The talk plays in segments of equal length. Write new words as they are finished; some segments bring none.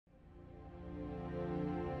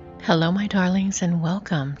Hello my darlings and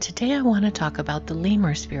welcome. Today I want to talk about the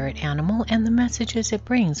lemur spirit animal and the messages it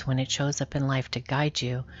brings when it shows up in life to guide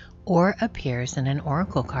you or appears in an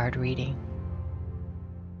oracle card reading.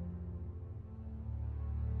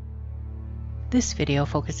 This video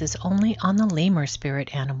focuses only on the lemur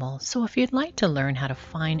spirit animal, so if you'd like to learn how to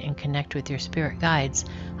find and connect with your spirit guides,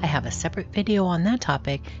 I have a separate video on that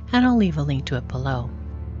topic and I'll leave a link to it below.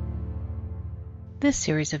 This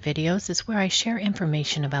series of videos is where I share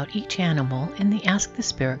information about each animal in the Ask the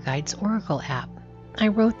Spirit Guides Oracle app. I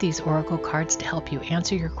wrote these oracle cards to help you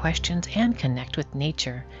answer your questions and connect with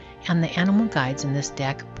nature, and the animal guides in this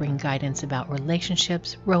deck bring guidance about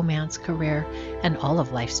relationships, romance, career, and all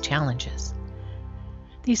of life's challenges.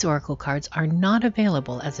 These oracle cards are not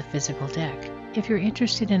available as a physical deck. If you're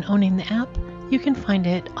interested in owning the app, you can find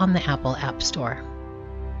it on the Apple App Store.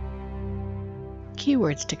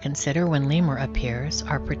 Keywords to consider when lemur appears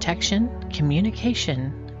are protection,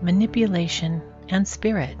 communication, manipulation, and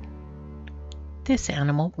spirit. This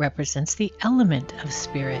animal represents the element of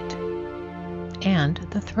spirit and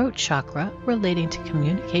the throat chakra relating to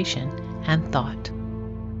communication and thought.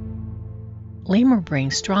 Lemur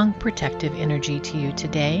brings strong protective energy to you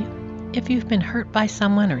today. If you've been hurt by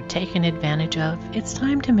someone or taken advantage of, it's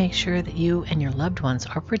time to make sure that you and your loved ones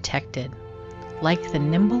are protected. Like the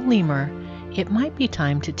nimble lemur, it might be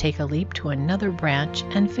time to take a leap to another branch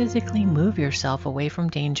and physically move yourself away from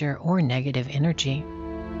danger or negative energy.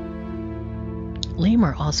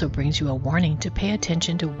 Lemur also brings you a warning to pay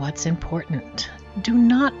attention to what's important. Do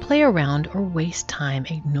not play around or waste time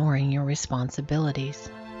ignoring your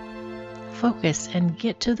responsibilities. Focus and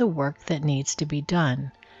get to the work that needs to be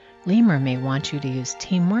done. Lemur may want you to use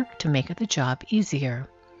teamwork to make the job easier.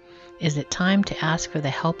 Is it time to ask for the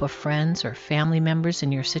help of friends or family members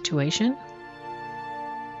in your situation?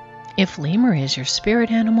 If lemur is your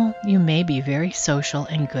spirit animal, you may be very social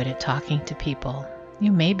and good at talking to people.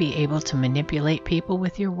 You may be able to manipulate people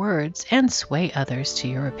with your words and sway others to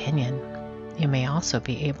your opinion. You may also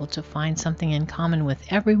be able to find something in common with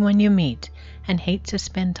everyone you meet and hate to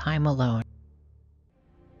spend time alone.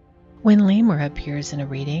 When lemur appears in a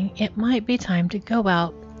reading, it might be time to go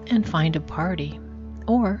out and find a party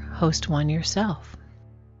or host one yourself.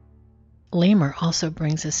 Lemur also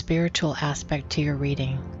brings a spiritual aspect to your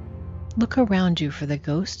reading. Look around you for the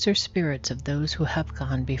ghosts or spirits of those who have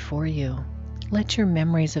gone before you. Let your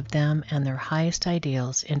memories of them and their highest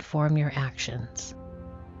ideals inform your actions.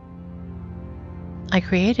 I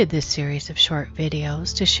created this series of short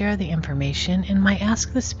videos to share the information in my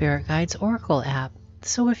Ask the Spirit Guides Oracle app.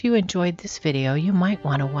 So if you enjoyed this video, you might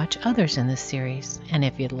want to watch others in this series. And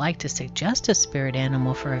if you'd like to suggest a spirit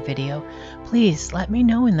animal for a video, please let me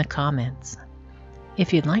know in the comments.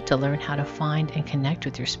 If you'd like to learn how to find and connect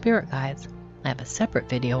with your spirit guides, I have a separate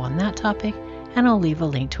video on that topic, and I'll leave a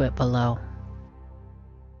link to it below.